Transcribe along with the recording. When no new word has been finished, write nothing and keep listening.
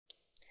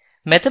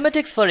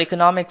Mathematics for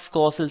economics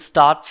course will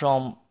start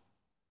from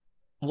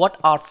what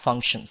are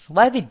functions?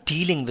 Why are we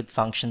dealing with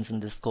functions in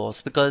this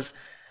course? Because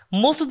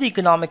most of the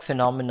economic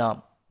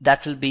phenomena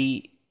that will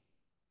be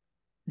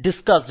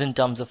discussed in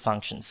terms of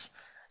functions.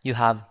 You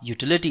have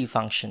utility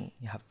function,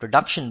 you have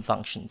production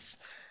functions,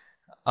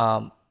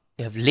 you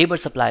have labor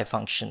supply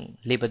function,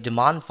 labor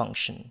demand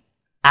function,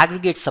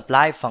 aggregate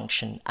supply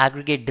function,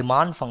 aggregate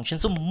demand function.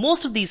 So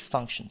most of these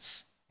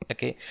functions.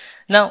 Okay.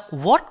 Now,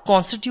 what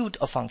constitute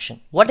a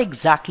function? What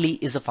exactly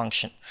is a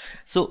function?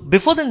 So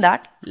before than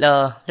that,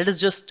 let us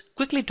just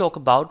quickly talk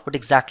about what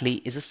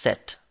exactly is a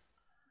set.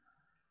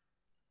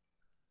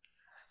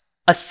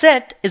 A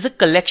set is a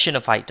collection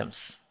of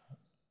items.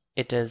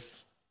 It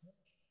is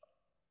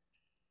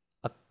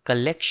a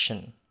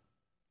collection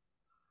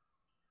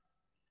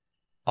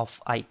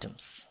of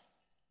items.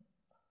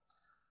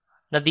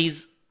 Now,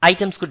 these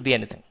items could be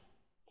anything.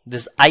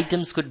 These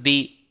items could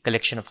be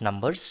collection of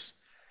numbers.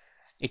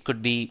 It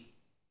could be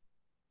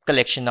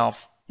collection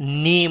of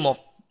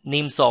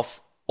names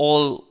of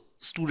all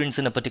students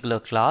in a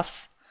particular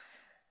class.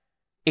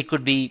 It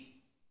could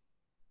be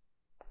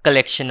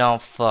collection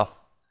of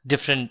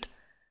different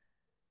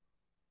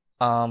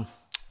what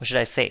should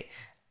I say,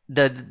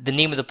 the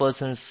name of the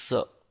persons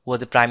were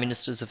the prime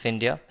ministers of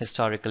India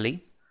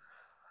historically.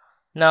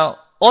 Now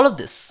all of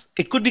this,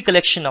 it could be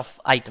collection of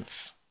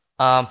items,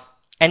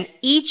 and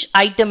each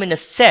item in a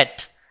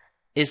set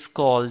is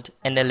called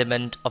an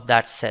element of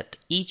that set.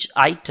 Each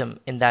item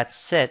in that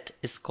set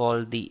is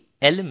called the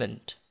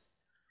element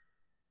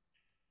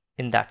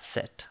in that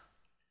set.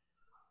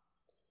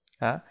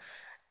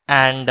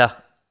 And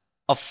a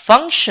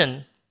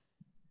function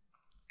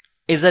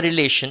is a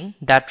relation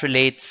that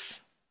relates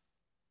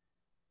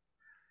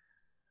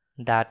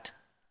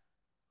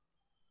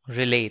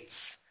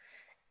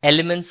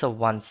elements of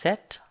one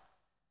set,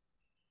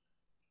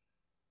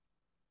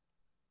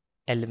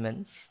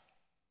 elements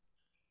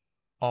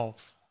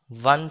of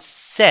one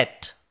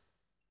set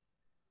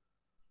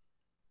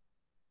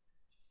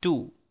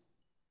to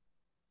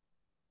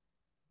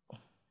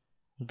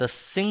the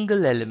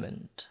single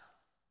element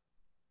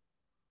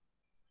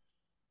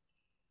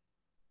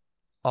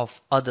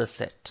of other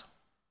set,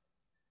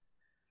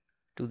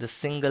 to the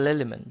single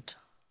element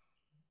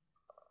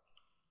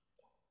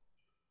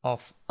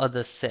of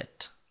other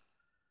set.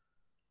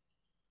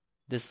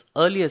 This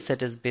earlier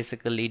set is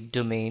basically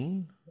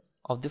domain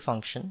of the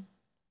function,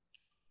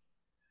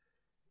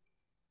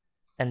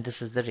 and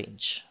this is the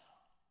range.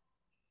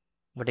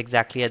 What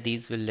exactly are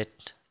these?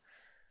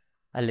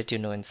 I'll let you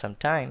know in some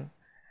time.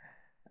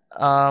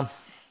 For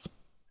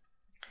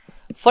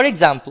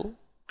example,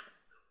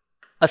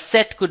 a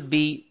set could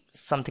be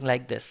something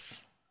like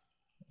this.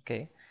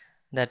 Okay,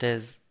 that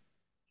is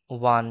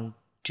 1,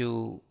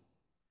 2,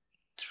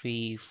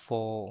 3,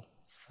 4,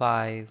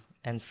 5,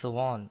 and so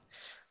on.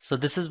 So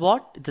this is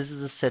what? This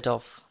is a set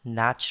of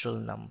natural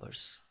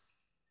numbers.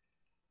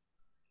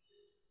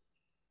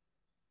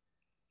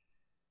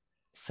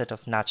 Set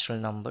of natural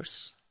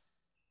numbers.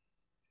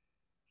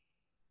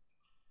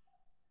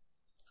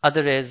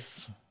 Other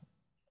is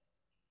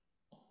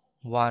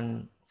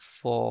 1,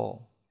 4,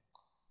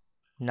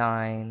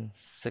 9,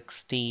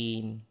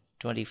 16,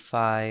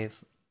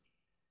 25,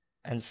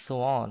 and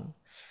so on.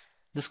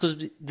 This could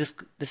be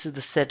this is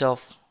the set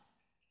of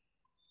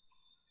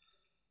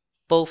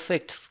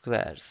perfect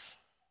squares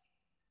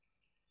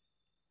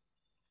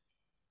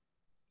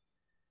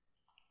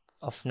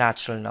of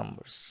natural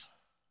numbers.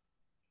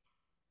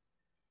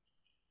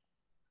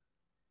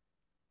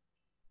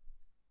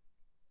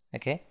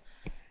 Okay,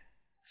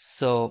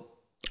 so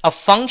a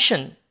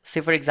function, say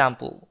for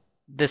example,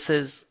 this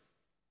is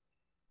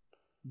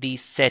the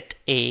set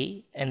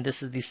A and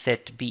this is the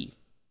set B.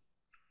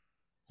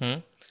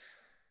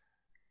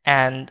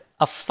 And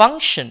a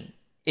function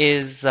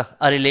is a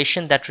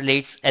relation that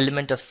relates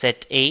element of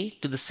set A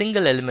to the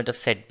single element of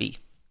set B.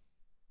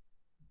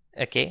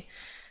 Okay,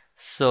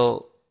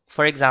 so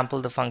for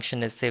example, the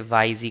function is, say,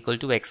 y is equal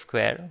to x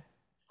square.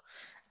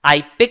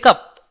 I pick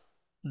up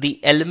the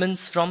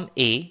elements from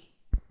A,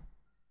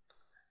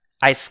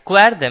 I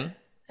square them,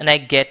 and I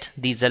get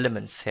these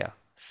elements here.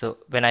 So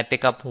when I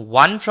pick up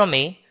 1 from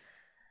A,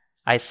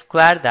 I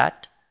square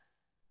that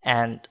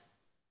and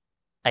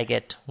I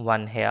get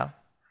 1 here.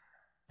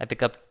 I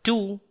pick up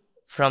 2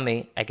 from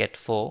A, I get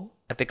 4.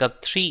 I pick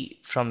up 3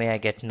 from A, I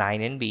get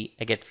 9 in B.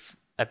 I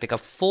pick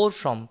up 4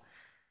 from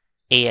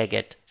A, I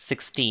get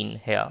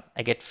 16 here.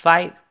 I get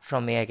 5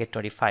 from A, I get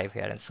 25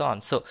 here, and so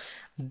on. So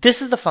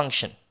this is the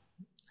function.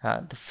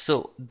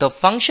 So the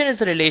function is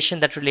the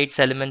relation that relates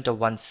element of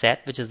one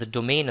set, which is the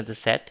domain of the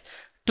set,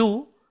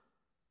 to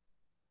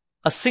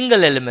a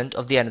single element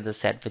of the another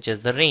set, which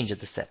is the range of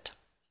the set.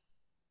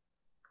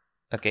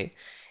 Okay,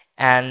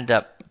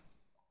 and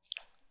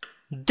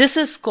this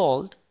is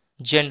called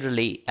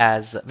generally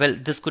as, well,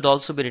 this could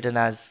also be written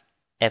as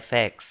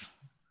fx.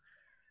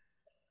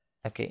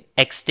 Okay,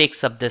 x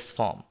takes up this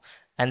form,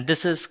 and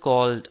this is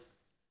called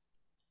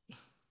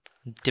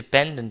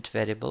dependent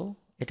variable.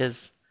 It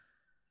is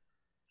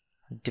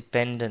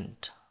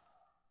dependent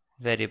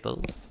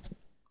variable,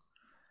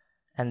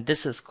 and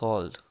this is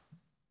called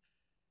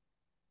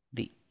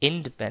the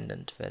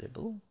independent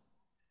variable.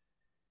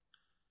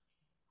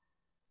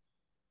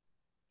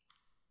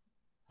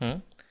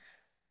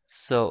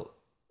 So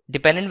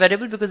dependent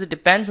variable because it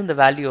depends on the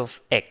value of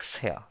x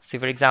here. So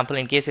for example,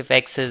 in case if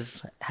x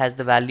has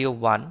the value of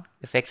 1,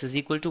 if x is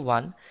equal to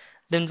 1,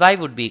 then y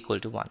would be equal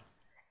to 1.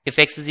 If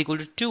x is equal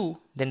to 2,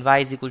 then y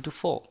is equal to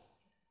 4.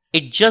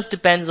 It just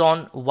depends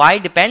on, y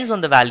depends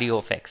on the value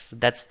of x.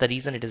 That's the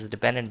reason it is a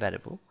dependent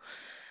variable.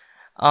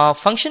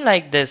 Function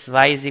like this,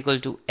 y is equal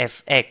to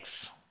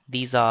fx,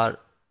 these are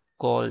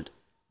called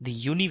the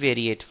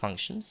univariate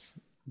functions.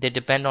 They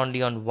depend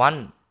only on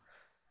one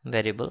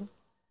variable,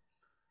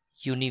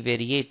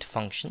 univariate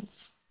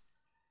functions.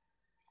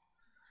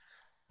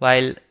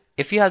 While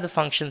if you have the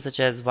function such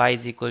as y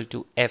is equal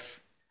to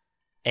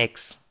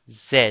fxz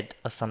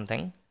or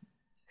something,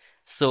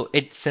 so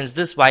since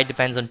this y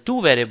depends on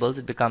two variables,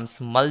 it becomes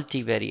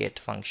multivariate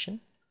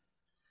function.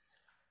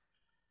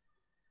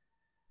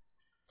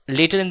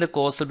 Later in the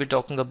course, we'll be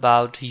talking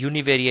about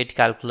univariate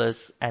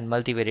calculus and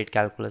multivariate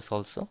calculus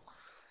also.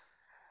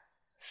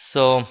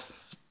 So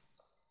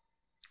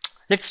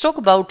let's talk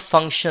about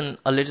function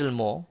a little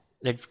more.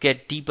 Let's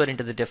get deeper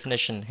into the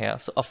definition here.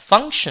 So a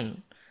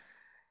function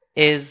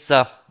is,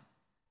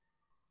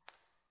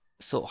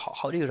 so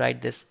how do you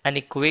write this? An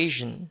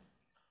equation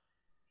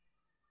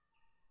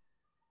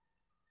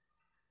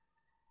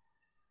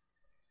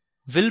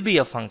will be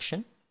a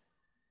function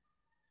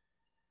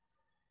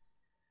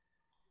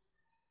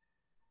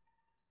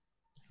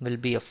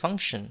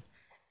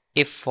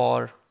if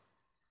for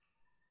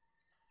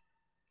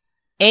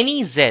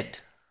any z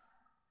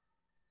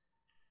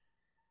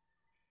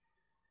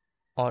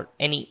or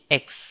any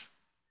x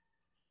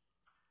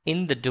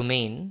in the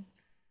domain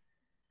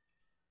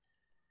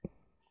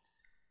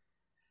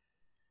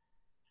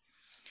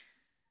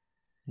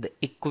the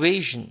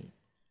equation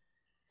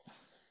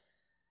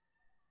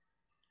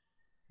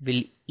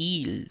will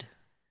yield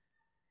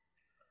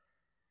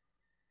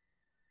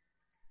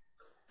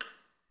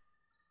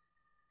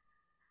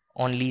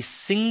only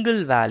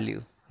single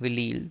value, will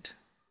yield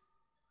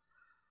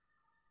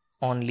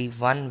only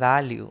one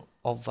value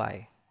of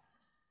y.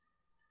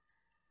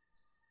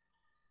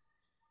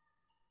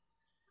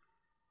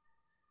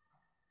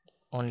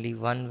 Only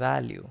one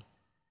value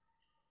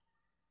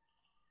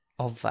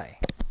of y.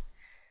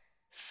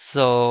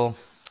 So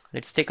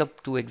let's take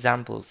up two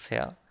examples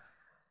here.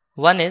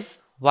 One is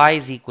y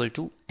is equal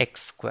to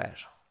x square.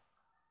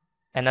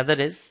 Another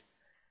is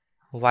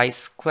y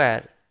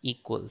square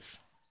equals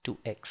to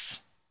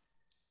x.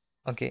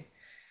 Okay,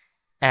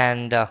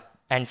 and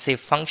say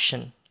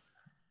function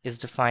is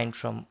defined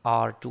from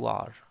R to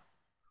R.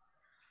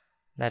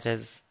 That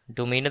is,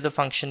 domain of the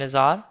function is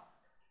R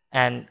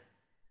and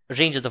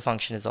range of the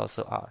function is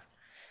also R.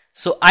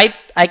 So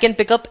I can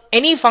pick up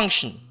any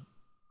function.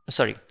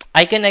 Sorry,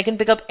 I can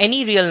pick up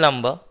any real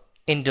number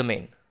in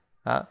domain.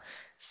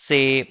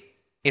 Say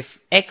if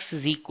x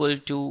is equal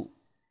to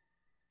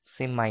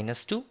say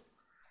 -2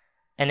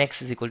 and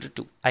x is equal to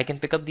 2. I can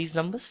pick up these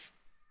numbers.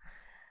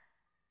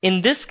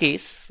 In this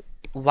case,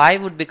 y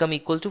would become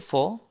equal to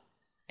 4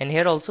 and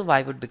here also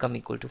y would become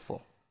equal to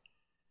 4.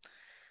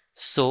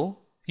 So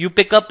you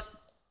pick up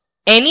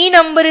any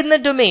number in the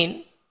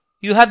domain,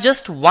 you have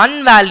just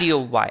one value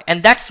of y,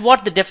 and that's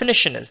what the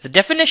definition is. The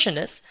definition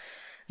is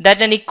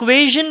that an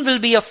equation will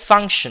be a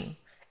function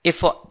if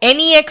for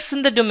any x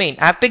in the domain,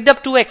 I have picked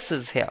up two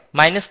x's here,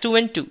 -2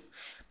 and 2,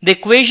 the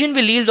equation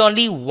will yield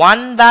only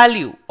one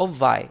value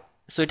of y.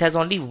 So it has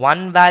only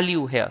one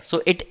value here.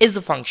 So it is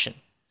a function.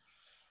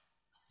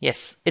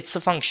 Yes, it's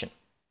a function.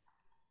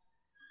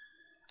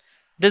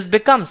 This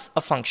becomes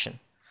a function.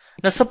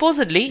 Now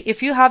supposedly,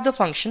 if you have the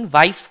function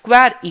y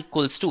square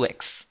equals to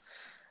x.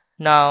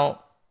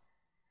 Now,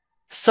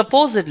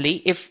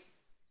 supposedly, if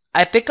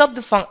I pick up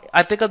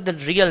the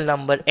real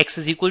number x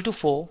is equal to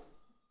 4,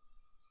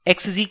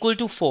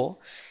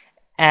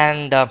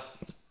 and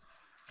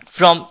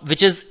from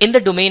which is in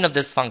the domain of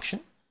this function.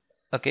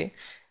 Okay,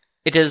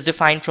 it is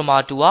defined from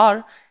R to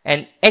R,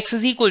 and x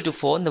is equal to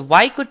 4, and the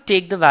y could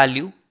take the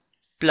value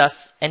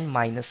plus and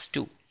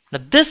 -2. Now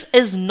this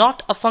is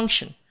not a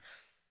function.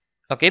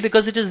 Okay,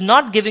 because it is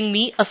not giving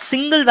me a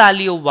single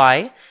value of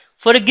y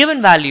for a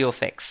given value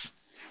of x.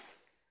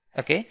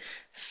 Okay,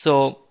 so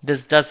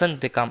this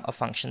doesn't become a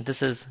function.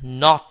 This is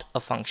not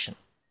a function.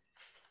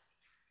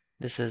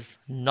 This is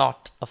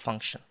not a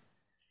function.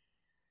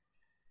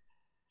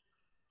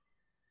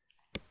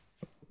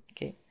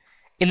 Okay,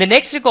 in the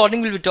next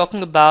recording we'll be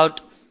talking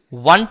about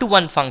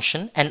one-to-one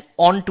function and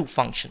onto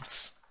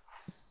functions.